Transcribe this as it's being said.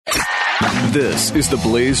This is the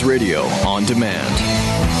Blaze Radio on demand.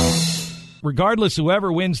 Regardless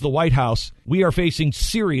whoever wins the White House, we are facing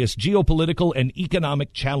serious geopolitical and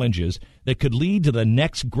economic challenges that could lead to the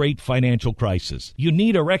next great financial crisis. You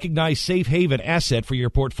need a recognized safe haven asset for your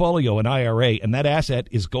portfolio and IRA, and that asset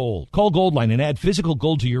is gold. Call Goldline and add physical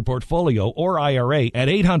gold to your portfolio or IRA at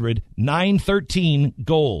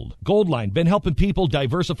 800-913-GOLD. Goldline, been helping people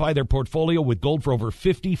diversify their portfolio with gold for over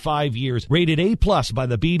 55 years. Rated A+ by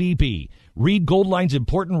the BBB. Read Goldline's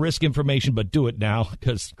important risk information, but do it now,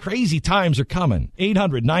 because crazy times are coming.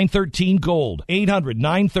 800-913-GOLD.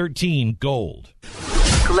 800-913-GOLD.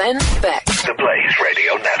 Glenn Beck. The Blaze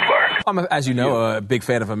Radio Network. I'm, as you know, a big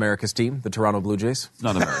fan of America's team, the Toronto Blue Jays.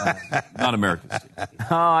 Not America. Not America's team.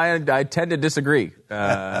 I tend to disagree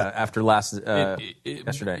after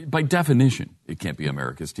yesterday. By definition, it can't be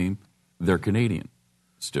America's team. They're Canadian,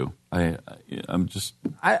 Stu. I'm just...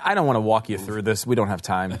 I don't want to walk you through this. We don't have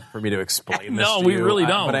time for me to explain this No, to we you. really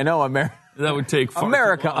don't. But I know that would take far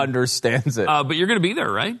America too long. understands it. But you're going to be there,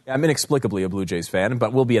 right? I'm inexplicably a Blue Jays fan,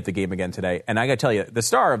 but we'll be at the game again today. And I got to tell you, the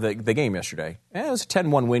star of the game yesterday, it was a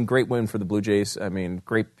 10-1 win, great win for the Blue Jays. I mean,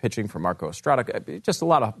 great pitching from Marco Estrada, just a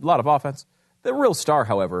lot of offense. The real star,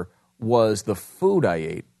 however, was the food I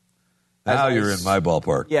ate. Now you're in my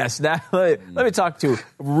ballpark. Yes, now let me talk to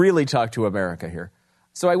America here.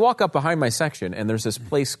 So I walk up behind my section, and there's this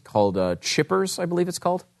place called Chippers, I believe it's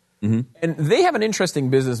called. Mm-hmm. And they have an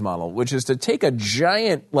interesting business model, which is to take a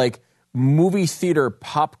giant, movie theater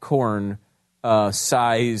popcorn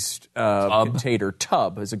sized container,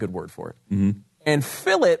 tub is a good word for it, and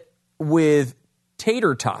fill it with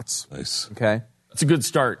tater tots. Nice. Okay? That's a good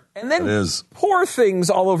start. And then pour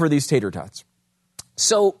things all over these tater tots.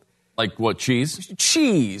 So... Like what, cheese?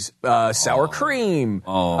 Cheese, sour cream,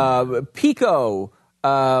 pico...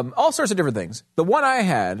 all sorts of different things. The one I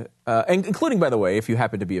had, and including, by the way, if you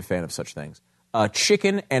happen to be a fan of such things,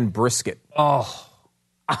 chicken and brisket. Oh.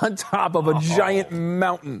 On top of a giant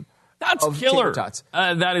mountain. That's of killer. tater tots.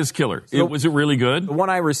 That is killer. So, was it really good? The one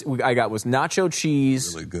I got was nacho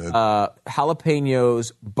cheese, really good.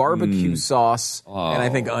 Jalapenos, barbecue sauce, and I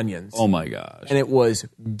think onions. Oh, my gosh. And it was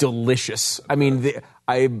delicious. I mean,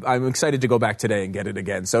 I'm excited to go back today and get it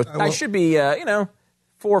again. So I should be, 400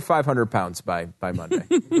 or 500 pounds by Monday.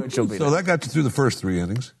 Which will be So that got you through the first three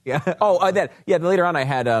innings. Yeah. Oh, later on I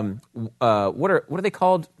had what are they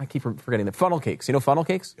called? I keep forgetting the funnel cakes. You know funnel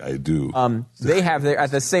cakes? I do. They have there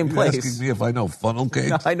at the same You're place. asking me if I know funnel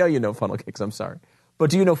cakes? No, I know you know funnel cakes. I'm sorry,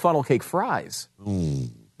 but do you know funnel cake fries?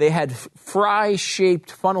 They had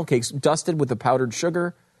fry-shaped funnel cakes dusted with the powdered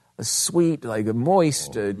sugar, a sweet,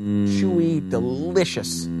 moist, chewy,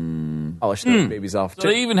 delicious. I'll show the babies off. So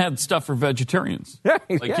they even had stuff for vegetarians,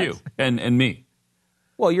 like you and me.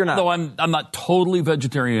 Well, you're not. Though I'm not totally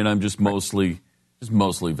vegetarian. I'm just mostly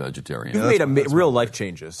vegetarian. You've made real life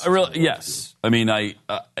changes. Yes. I mean, I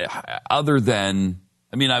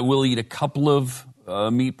will eat a couple of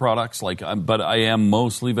meat products, but I am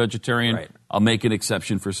mostly vegetarian. Right. I'll make an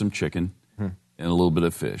exception for some chicken and a little bit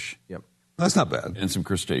of fish. Yep. That's not bad. And some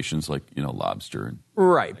crustaceans like, lobster. And,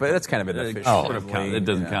 right, but that's kind of in the fish. It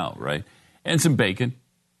doesn't count, right? And some bacon,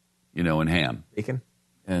 and ham. Bacon?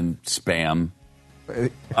 And Spam.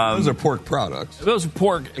 Those are pork products. Those are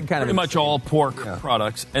pork, pretty much all pork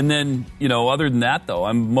products. And then, other than that, though,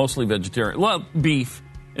 I'm mostly vegetarian. Well, beef.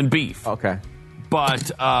 Okay.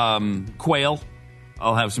 But quail.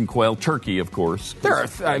 I'll have some quail. Turkey, of course. There are,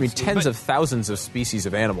 tens of thousands of species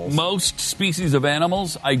of animals. Most species of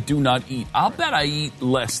animals I do not eat. I'll bet I eat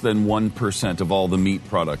less than 1% of all the meat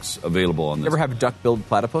products available on this. You ever have duck-billed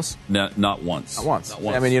platypus? No, not once. Not once.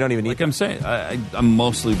 I mean, you don't even eat Like I'm saying, I'm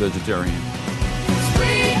mostly vegetarian.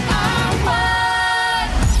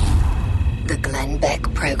 The Glenn Beck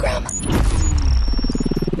Program.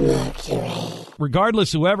 Mercury.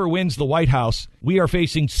 Regardless whoever wins the White House, we are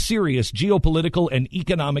facing serious geopolitical and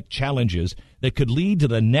economic challenges that could lead to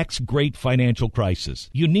the next great financial crisis.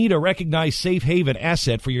 You need a recognized safe haven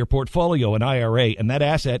asset for your portfolio and IRA, and that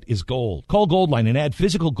asset is gold. Call Goldline and add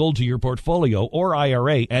physical gold to your portfolio or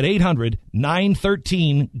IRA at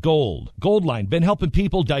 800-913-GOLD. Goldline, been helping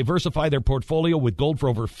people diversify their portfolio with gold for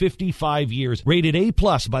over 55 years. Rated A+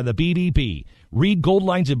 by the BBB. Read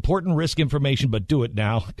Goldline's important risk information, but do it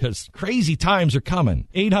now, because crazy times are coming.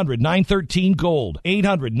 800-913-GOLD.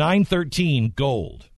 800-913-GOLD.